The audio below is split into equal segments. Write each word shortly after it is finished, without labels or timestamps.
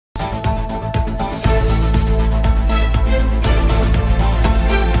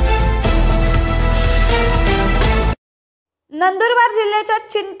नंदुरबार जिल्ह्याच्या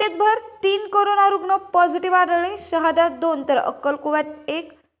चिंतेत भर 3 कोरोना रुग्ण पॉझिटिव्ह आढळले। शहाद्यात 2 तर अक्कलकुव्यात 1।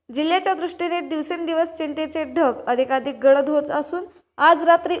 जिल्ह्याच्या दृष्टीने दिवसेंदिवस चिंतेचे ढग अधिकाधिक गडद होत असून आज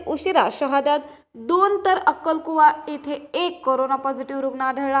रात्री उशिरा शहाद्यात 2 तर अक्कलकुवा येथे 1 कोरोना पॉझिटिव्ह रुग्ण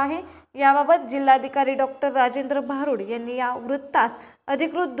आढळला आहे। याबाबत जिल्हाधिकारी डॉक्टर राजेंद्र भारुड यांनी या वृत्तास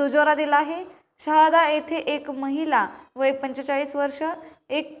अधिकृत दुजोरा दिला आहे। शहादा येथे एक महिला वय 45 वर्ष,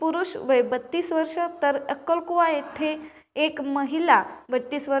 एक पुरुष वय 32 वर्ष तर अक्कलकुवा येथे एक महिला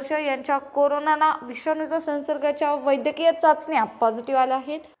 32 वर्ष यांच्या कोरोना विषाणूचा संसर्गाच्या वैद्यकीय चाचण्या पॉझिटिव्ह आल्या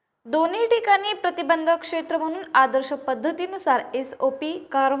आहेत। दोन्ही ठिकाणी प्रतिबंधक क्षेत्र म्हणून आदर्श पद्धतीनुसार SOP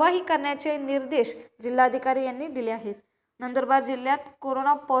कारवाई करण्याचे निर्देश जिल्हाधिकारी यांनी दिले आहेत। नंदुरबार जिल्ह्यात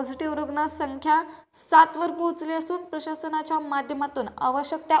कोरोना पॉझिटिव्ह रुग्ण संख्या 7 वर पोहोचली असून प्रशासनाच्या माध्यमातून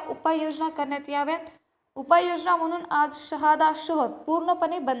आवश्यक त्या उपाययोजना करण्यात याव्यात। उपाययोजना म्हणून आज शहादा शहर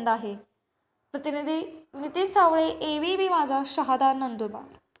पूर्णपणे बंद आहे। प्रतिनिधी नितीन सावळे, AVB माझा, शहादा, नंदुरबार।